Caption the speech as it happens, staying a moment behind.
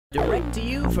Coming to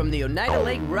you from the Oneida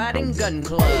Lake Riding Gun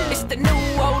Club. It's the new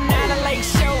Oneida Lake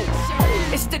Show.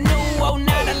 It's the new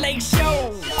Oneida Lake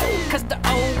Show. Cause the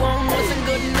old one wasn't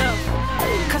good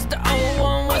enough. Cause the old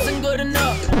one wasn't good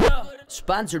enough.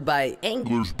 Sponsored by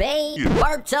Anglers Bay,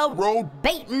 Bartell Road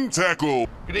Bait and Tackle.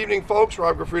 Good evening, folks.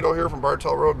 Rob Graffito here from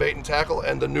Bartell Road Bait and Tackle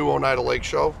and the new Oneida Lake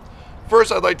Show.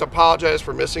 First, I'd like to apologize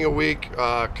for missing a week.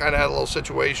 Kind of had a little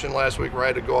situation last week where I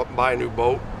had to go up and buy a new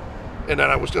boat. And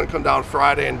then I was going to come down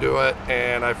Friday and do it,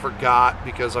 and I forgot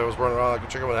because I was running around like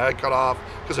a chicken with a head cut off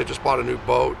because I just bought a new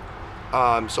boat.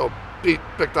 So Pete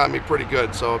picked on me pretty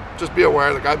good. So just be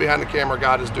aware, the guy behind the camera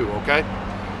got his due, okay?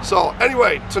 So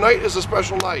anyway, tonight is a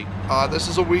special night. This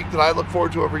is a week that I look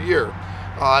forward to every year.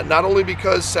 Not only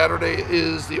because Saturday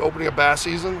is the opening of bass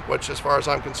season, which as far as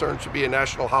I'm concerned should be a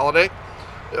national holiday.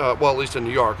 Well, at least in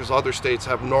New York, because other states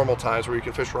have normal times where you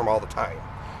can fish for them all the time.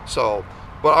 So,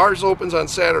 but ours opens on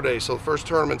Saturday, so the first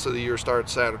tournaments of the year start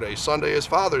Saturday. Sunday is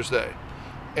Father's Day.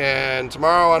 And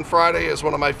tomorrow on Friday is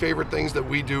one of my favorite things that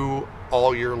we do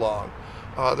all year long.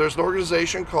 There's an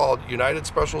organization called United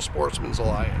Special Sportsmen's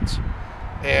Alliance.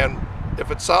 And if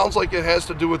it sounds like it has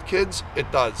to do with kids,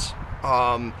 it does.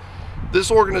 This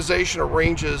organization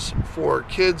arranges for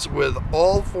kids with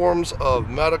all forms of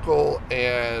medical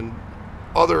and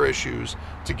other issues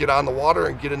to get on the water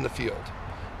and get in the field.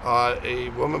 A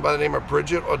woman by the name of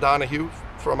Bridget O'Donohue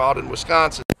from out in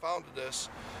Wisconsin founded this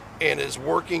and is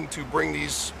working to bring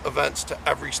these events to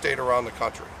every state around the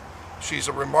country. She's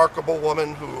a remarkable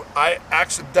woman who I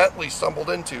accidentally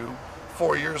stumbled into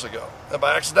 4 years ago. And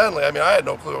by accidentally, I mean I had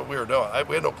no clue what we were doing.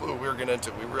 We had no clue what we were getting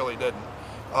into. We really didn't.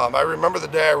 I remember the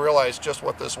day I realized just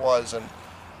what this was and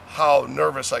how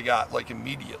nervous I got, like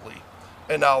immediately.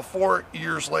 And now 4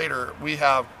 years later, we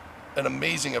have an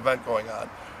amazing event going on.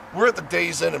 We're at the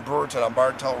Days Inn in Brewerton on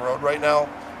Bartell Road right now.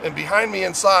 And behind me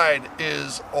inside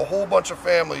is a whole bunch of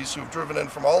families who've driven in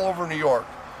from all over New York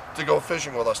to go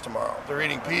fishing with us tomorrow. They're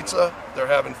eating pizza, they're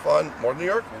having fun. More than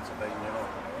New York?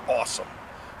 Awesome.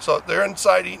 So they're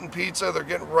inside eating pizza, they're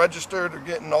getting registered, they're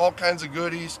getting all kinds of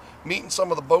goodies, meeting some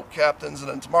of the boat captains,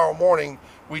 and then tomorrow morning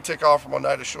we take off from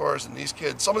Oneida Shores, and these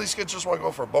kids, some of these kids just want to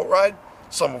go for a boat ride,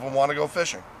 some of them want to go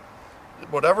fishing.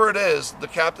 Whatever it is, the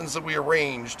captains that we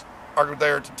arranged are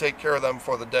there to take care of them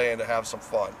for the day and to have some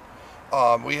fun.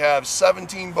 We have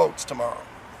 17 boats tomorrow.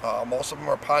 Most of them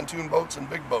are pontoon boats and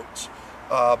big boats.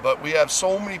 But we have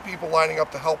so many people lining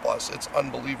up to help us, it's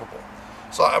unbelievable.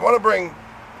 So I want to bring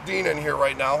Dean in here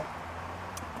right now.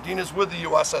 Dean is with the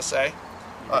USSA. You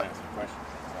can answer the question.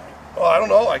 Well, I don't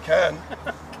know, I can.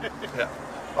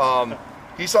 Yeah.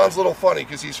 He sounds a little funny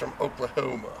because he's from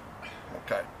Oklahoma.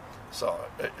 Okay. So,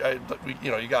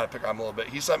 you got to pick on him a little bit.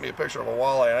 He sent me a picture of a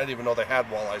walleye, and I didn't even know they had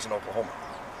walleyes in Oklahoma.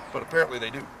 But apparently they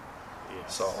do.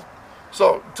 Yes.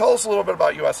 So tell us a little bit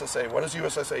about USSA. What does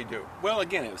USSA do? Well,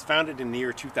 again, it was founded in the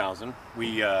year 2000.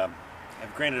 We have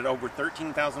granted over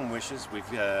 13,000 wishes. We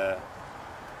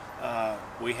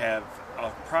have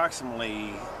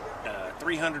approximately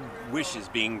 300 wishes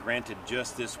being granted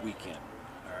just this weekend.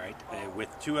 All right,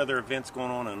 with 2 other events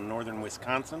going on in northern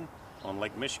Wisconsin, on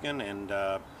Lake Michigan, and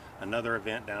another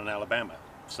event down in Alabama.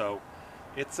 So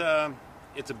it's a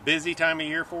busy time of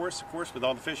year for us, of course, with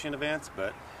all the fishing events.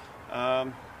 But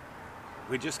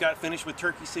we just got finished with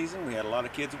turkey season. We had a lot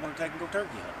of kids that want to take and go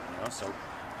turkey hunting. So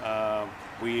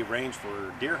we arrange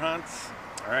for deer hunts.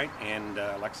 All right, and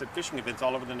like I said, fishing events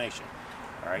all over the nation.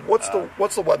 All right. What's the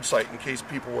website in case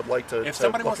people would like to? If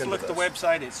somebody wants to look at the this?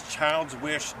 website, it's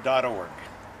childswish.org.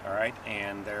 All right,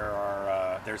 and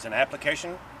there's an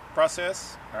application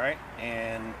process. All right,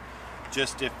 and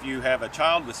just if you have a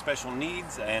child with special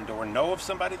needs and or know of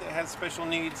somebody that has special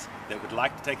needs that would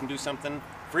like to take and do something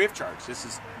free of charge, this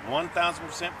is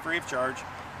 1,000% free of charge.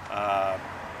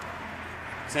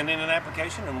 Send in an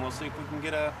application and we'll see if we can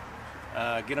get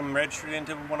them registered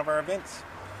into one of our events.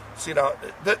 See now,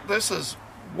 this is,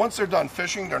 once they're done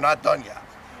fishing, they're not done yet.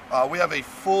 We have a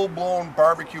full-blown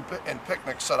barbecue and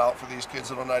picnic set out for these kids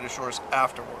at Oneida Shores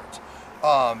afterwards.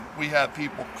 We have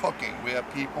people cooking, we have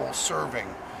people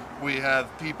serving, we have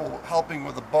people helping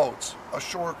with the boats, a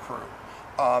shore crew.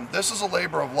 This is a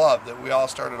labor of love that we all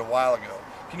started a while ago.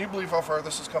 Can you believe how far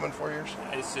this has come in 4 years?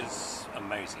 This is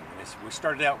amazing. We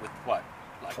started out with what,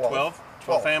 like 12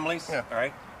 families? Yeah. All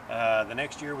right. The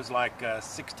next year was like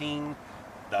 16.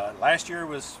 The last year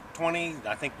was 20.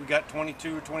 I think we got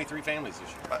 22 or 23 families this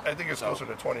year. I think it's closer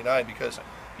to 29 because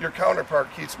your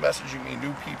counterpart keeps messaging me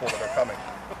new people that are coming.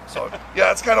 So yeah,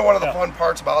 that's kind of one of the fun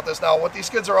parts about this. Now, what these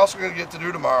kids are also going to get to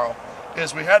do tomorrow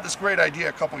is we had this great idea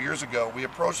a couple years ago. We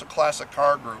approached a classic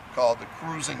car group called the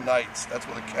Cruising Knights. That's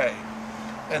with a K.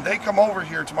 And they come over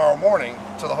here tomorrow morning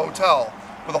to the hotel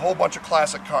with a whole bunch of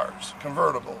classic cars,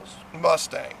 convertibles,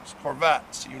 Mustangs,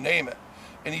 Corvettes, you name it.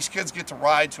 And these kids get to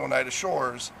ride to Oneida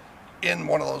Shores in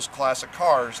one of those classic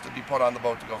cars to be put on the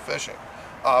boat to go fishing.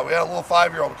 We had a little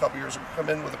 5-year-old a couple years ago come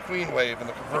in with a Queen Wave in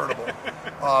the convertible.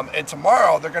 And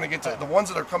tomorrow they're going to get to, the ones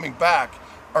that are coming back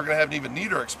are going to have an even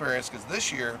neater experience, because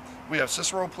this year we have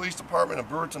Cicero Police Department and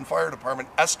Brewerton Fire Department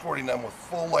escorting them with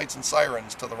full lights and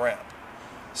sirens to the ramp.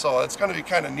 So it's going to be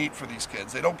kind of neat for these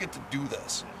kids. They don't get to do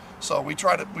this. So we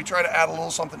try to add a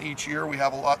little something each year. We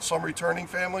have some returning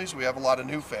families. We have a lot of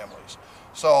new families.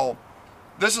 So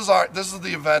this is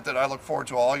the event that I look forward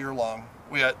to all year long.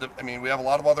 We have a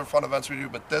lot of other fun events we do,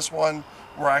 but this one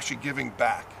we're actually giving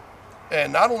back.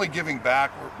 And not only giving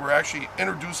back, we're actually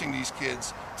introducing these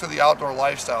kids to the outdoor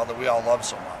lifestyle that we all love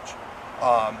so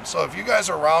much. So if you guys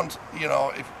are around,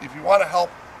 if you want to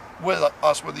help with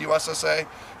us with the USSA,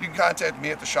 you can contact me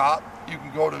at the shop. You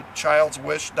can go to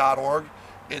childswish.org.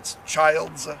 It's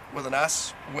childs with an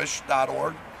S,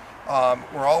 wish.org.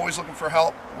 We're always looking for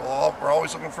help. We're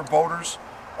always looking for boaters.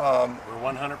 We're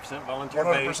 100% volunteer.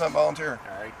 100% volunteer.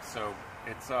 All right, so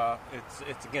it's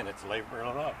labor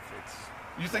of love.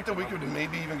 You think that we could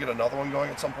maybe even get another one going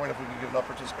at some point if we could get enough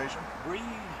participation? We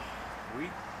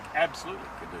absolutely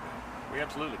could do that. We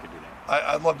absolutely could do that.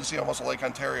 I'd love to see almost a Lake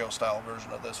Ontario style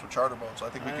version of this with charter boats. I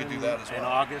think we could do that as well. In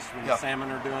August when the salmon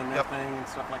are doing their thing and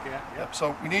stuff like that. Yep.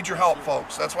 So we need your help,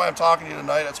 folks. That's why I'm talking to you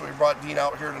tonight. That's why we brought Dean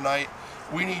out here tonight.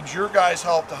 We need your guys'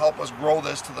 help to help us grow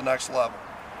this to the next level.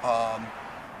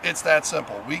 It's that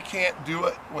simple. We can't do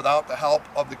it without the help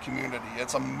of the community.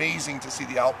 It's amazing to see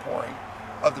the outpouring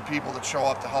of the people that show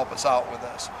up to help us out with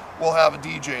this. We'll have a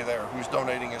DJ there who's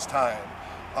donating his time.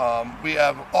 We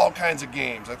have all kinds of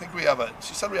games. I think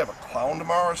she said we have a clown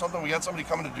tomorrow or something. We had somebody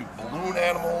coming to do balloon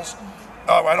animals.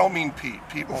 Oh, I don't mean Pete.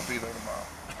 Pete won't be there tomorrow.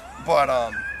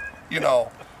 But,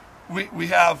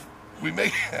 we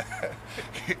make,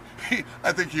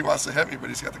 I think he wants to hit me, but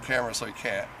he's got the camera so he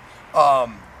can't.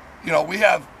 We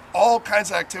have all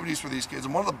kinds of activities for these kids.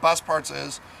 And one of the best parts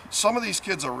is some of these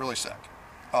kids are really sick.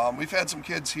 We've had some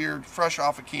kids here fresh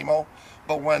off of chemo,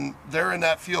 but when they're in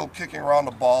that field kicking around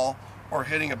the ball or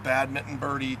hitting a badminton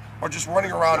birdie or just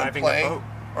running around and playing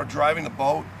or driving the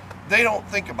boat, they don't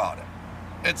think about it.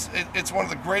 It's one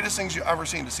of the greatest things you've ever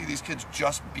seen to see these kids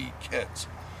just be kids.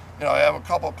 I have a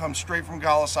couple come straight from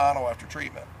Golisano after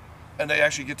treatment, and they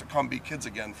actually get to come be kids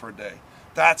again for a day.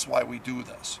 That's why we do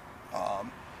this.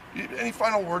 Any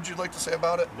final words you'd like to say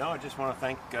about it? No, I just want to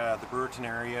thank the Brewerton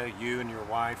area, you and your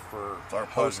wife for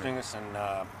hosting us,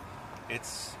 and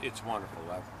it's wonderful.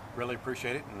 I really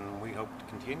appreciate it, and we hope to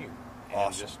continue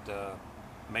and just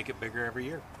make it bigger every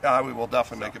year. We will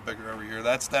definitely make it bigger every year.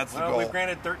 That's the goal. Well, we've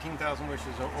granted 13,000 wishes,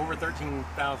 over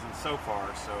 13,000 so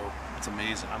far, so it's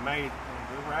amazing.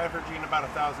 We're averaging about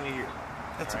 1,000 a year.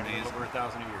 That's amazing. Over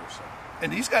 1,000 a year, so.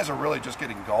 And these guys are really just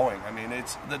getting going. I mean,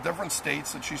 it's the different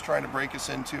states that she's trying to break us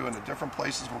into, and the different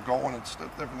places we're going, and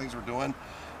different things we're doing.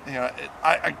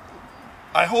 I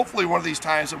hopefully one of these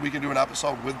times that we can do an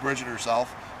episode with Bridget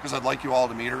herself, because I'd like you all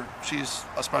to meet her. She's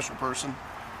a special person.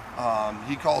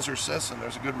 He calls her sis, and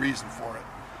there's a good reason for it.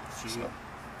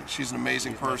 She's an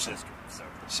amazing person.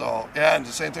 So yeah, and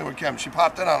the same thing with Kim. She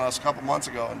popped in on us a couple months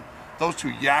ago, and those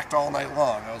two yacked all night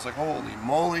long. I was like, holy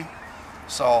moly.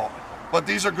 But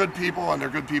these are good people, and they're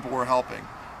good people we're helping.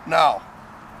 Now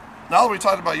that we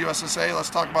talked about USSA, let's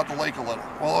talk about the lake a little.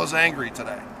 Well, it was angry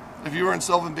today. If you were in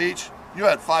Sylvan Beach, you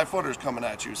had 5-footers coming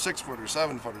at you, 6-footers,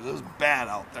 7-footers. It was bad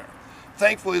out there.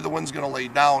 Thankfully, the wind's going to lay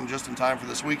down just in time for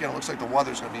this weekend. It looks like the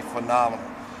weather's going to be phenomenal.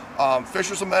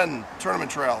 Fishers of Men Tournament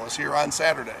Trail is here on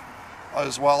Saturday,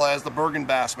 as well as the Bergen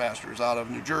Bassmasters out of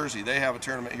New Jersey. They have a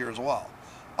tournament here as well.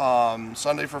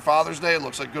 Sunday for Father's Day, it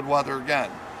looks like good weather again.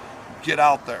 Get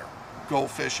out there. Go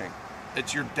fishing.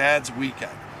 It's your dad's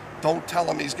weekend. Don't tell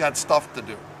him he's got stuff to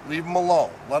do. Leave him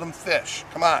alone. Let him fish.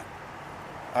 Come on.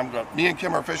 Me and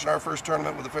Kim are fishing our first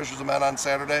tournament with the Fishers of Men on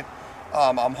Saturday.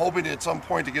 I'm hoping at some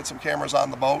point to get some cameras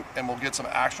on the boat, and we'll get some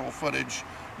actual footage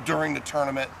during the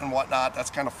tournament and whatnot. That's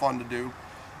kind of fun to do.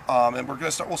 And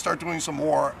we'll start doing some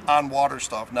more on water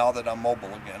stuff now that I'm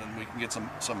mobile again, and we can get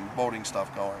some boating stuff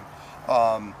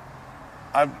going.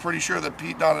 I'm pretty sure that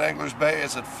Pete down at Anglers Bay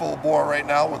is at full bore right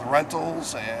now with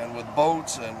rentals and with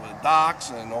boats and with docks,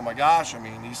 and oh my gosh, I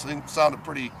mean, he sounded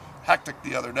pretty hectic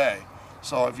the other day.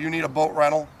 So if you need a boat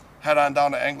rental, head on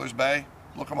down to Anglers Bay.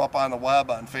 Look him up on the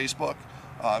web, on Facebook.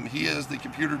 He is the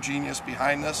computer genius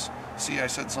behind this. See, I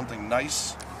said something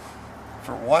nice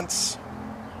for once.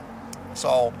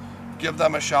 So give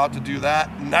them a shout to do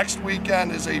that. Next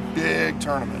weekend is a big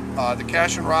tournament. The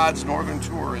Cash and Rods Northern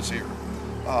Tour is here.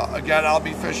 Again, I'll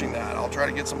be fishing that. I'll try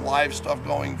to get some live stuff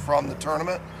going from the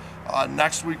tournament.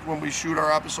 Next week when we shoot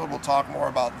our episode, we'll talk more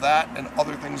about that and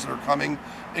other things that are coming,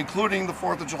 including the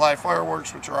 4th of July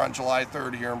fireworks, which are on July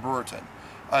 3rd here in Brewerton.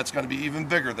 It's going to be even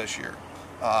bigger this year.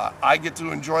 I get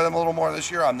to enjoy them a little more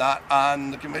this year. I'm not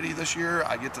on the committee this year.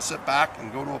 I get to sit back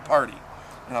and go to a party,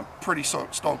 and I'm pretty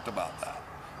stoked about that.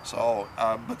 So,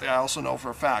 but I also know for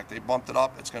a fact they bumped it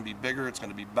up. It's going to be bigger. It's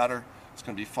going to be better. It's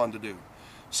going to be fun to do.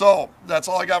 So that's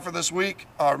all I got for this week.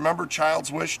 Remember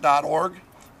childswish.org.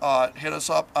 Hit us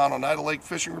up on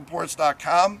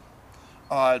OneidaLakeFishingReports.com.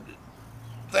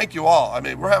 Thank you all. I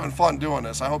mean, we're having fun doing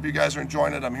this. I hope you guys are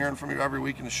enjoying it. I'm hearing from you every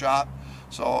week in the shop.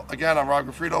 So again, I'm Rob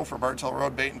Gaffredo for Bartell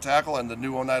Road Bait and Tackle and the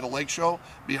new Oneida Lake Show.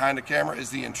 Behind the camera is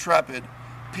the intrepid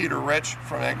Peter Rich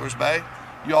from Anglers Bay.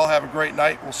 You all have a great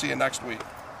night. We'll see you next week.